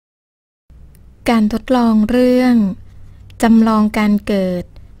การทดลองเรื่องจำลองการเกิด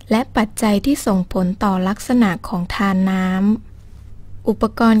และปัจจัยที่ส่งผลต่อลักษณะของธารน้ำอุป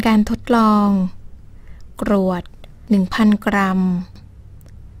กรณ์การทดลองกรวด 1,000 กรัม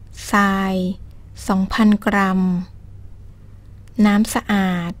ทราย 2,000 กรัมน้ำสะอ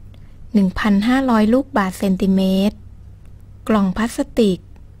าด 1,500 ลูกบาศก์เซนติเมตรกล่องพลาสติก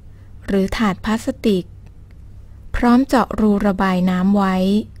หรือถาดพลาสติกพร้อมเจาะรูระบายน้ำไว้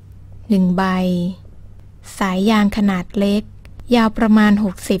1 ใบสายยางขนาดเล็กยาวประมาณ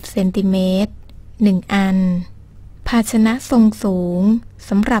60 เซนติเมตร1 อันภาชนะทรงสูงส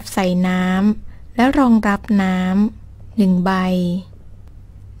ำหรับใส่น้ำและรองรับน้ำ1 ใบ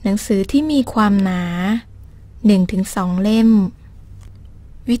หนังสือที่มีความหนา 1-2 เล่ม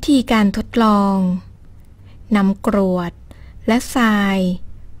วิธีการทดลองนำกรวดและทราย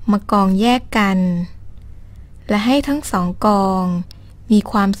มากองแยกกันและให้ทั้ง2 กองมี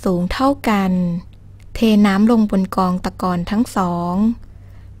ความสูงเท่ากันเทน้ำลงบนกองตะกอนทั้ง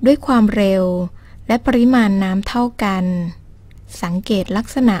2ด้วยความเร็วและปริมาณน้ำเท่ากันสังเกตลัก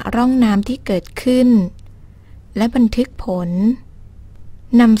ษณะร่องน้ำที่เกิดขึ้นและบันทึกผล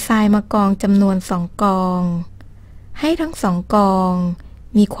นำทรายมากองจำนวน2 กองให้ทั้ง2 กอง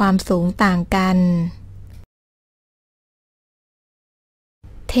มีความสูงต่างกัน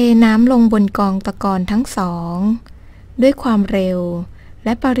เทน้ำลงบนกองตะกอนทั้ง2ด้วยความเร็วแล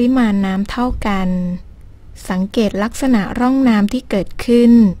ะปริมาณน้ำเท่ากันสังเกตลักษณะร่องน้ำที่เกิดขึ้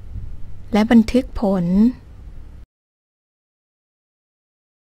นและบันทึกผล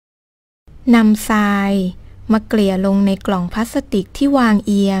นำทรายมาเกลี่ยลงในกล่องพลาสติกที่วางเ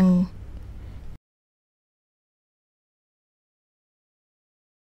อียง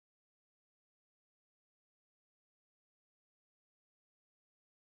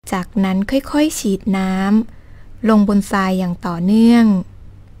จากนั้นค่อยๆฉีดน้ำลงบนทรายอย่างต่อเนื่อง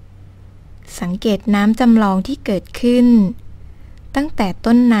สังเกตน้ำจำลองที่เกิดขึ้นตั้งแต่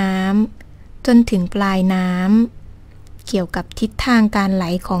ต้นน้ำจนถึงปลายน้ำเกี่ยวกับทิศทางการไหล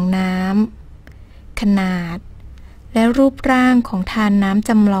ของน้ำขนาดและรูปร่างของธารน้ำ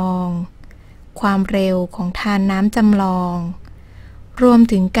จำลองความเร็วของธารน้ำจำลองรวม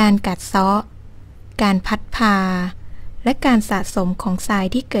ถึงการกัดเซาะการพัดพาและการสะสมของทราย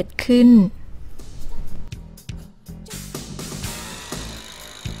ที่เกิดขึ้น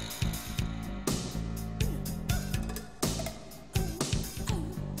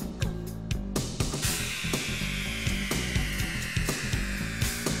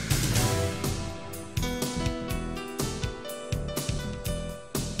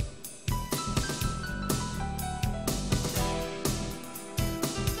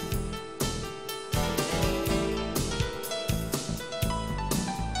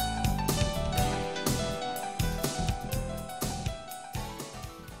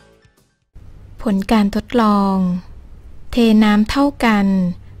ผลการทดลองเทน้ำเท่ากัน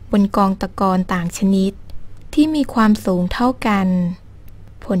บนกองตะกอนต่างชนิดที่มีความสูงเท่ากัน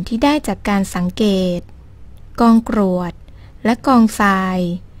ผลที่ได้จากการสังเกตกองกรวดและกองทราย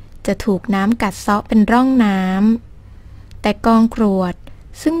จะถูกน้ำกัดเซาะเป็นร่องน้ำแต่กองกรวด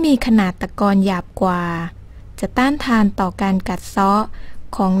ซึ่งมีขนาดตะกอนหยาบกว่าจะต้านทานต่อการกัดเซาะ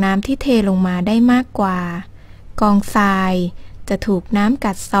ของน้ำที่เทลงมาได้มากกว่ากองทรายจะถูกน้ำ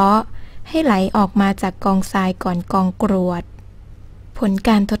กัดเซาะให้ไหลออกมาจากกองทรายก่อนกองกรวดผลก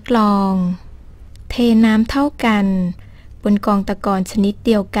ารทดลองเทน้ำเท่ากันบนกองตะกอนชนิดเ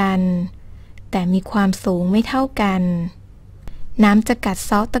ดียวกันแต่มีความสูงไม่เท่ากันน้ำจะกัดเ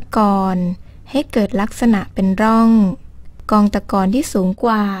ซาะตะกอนให้เกิดลักษณะเป็นร่องกองตะกอนที่สูงก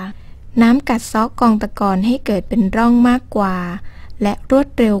ว่าน้ำกัดเซาะกองตะกอนให้เกิดเป็นร่องมากกว่าและรวด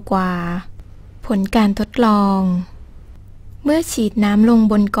เร็วกว่าผลการทดลองเมื่อฉีดน้ำลง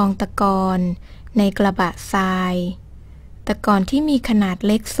บนกองตะกอนในกระบะทรายตะกอนที่มีขนาด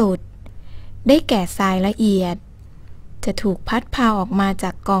เล็กสุดได้แก่ทรายละเอียดจะถูกพัดพาออกมาจ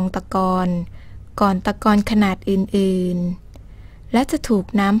ากกองตะกอนก่อนตะกอนขนาดอื่นๆและจะถูก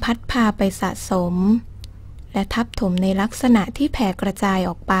น้ำพัดพาไปสะสมและทับถมในลักษณะที่แผ่กระจายอ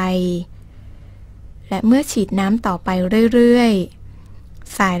อกไปและเมื่อฉีดน้ำต่อไปเรื่อย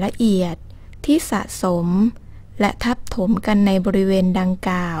ๆทรายละเอียดที่สะสมและทับถมกันในบริเวณดังก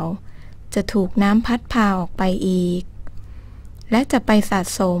ล่าวจะถูกน้ำพัดพาออกไปอีกและจะไปสะ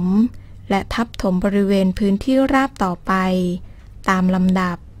สมและทับถมบริเวณพื้นที่ราบต่อไปตามลำ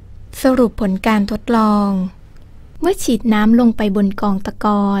ดับสรุปผลการทดลองเมื่อฉีดน้ำลงไปบนกองตะก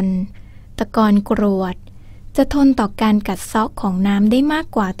อนกรวดจะทนต่อการกัดเซาะของน้ำได้มาก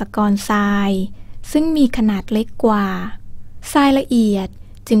กว่าตะกอนทรายซึ่งมีขนาดเล็กกว่าทรายละเอียด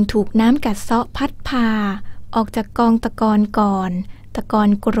จึงถูกน้ำกัดเซาะพัดพาออกจากกองตะกอนก่อนตะกอน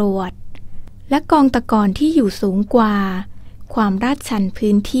กรวด และกองตะกอนที่อยู่สูงกว่าความลาดชัน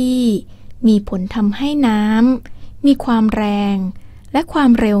พื้นที่มีผลทำให้น้ำมีความแรงและควา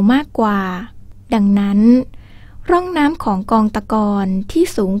มเร็วมากกว่าดังนั้นร่องน้ำของกองตะกอนที่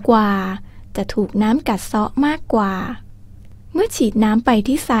สูงกว่าจะถูกน้ำกัดเซาะมากกว่าเมื่อฉีดน้ำไป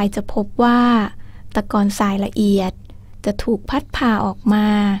ที่ทรายจะพบว่าตะกอนทรายละเอียดจะถูกพัดพาออกมา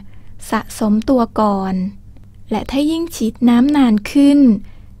สะสมตัวก่อนและถ้ายิ่งฉีดน้ำนานขึ้น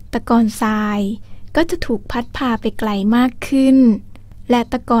ตะกอนทรายก็จะถูกพัดพาไปไกลมากขึ้นและ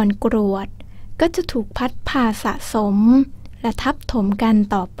ตะกอนกรวดก็จะถูกพัดพาสะสมและทับถมกัน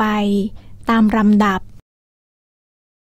ต่อไปตามลำดับ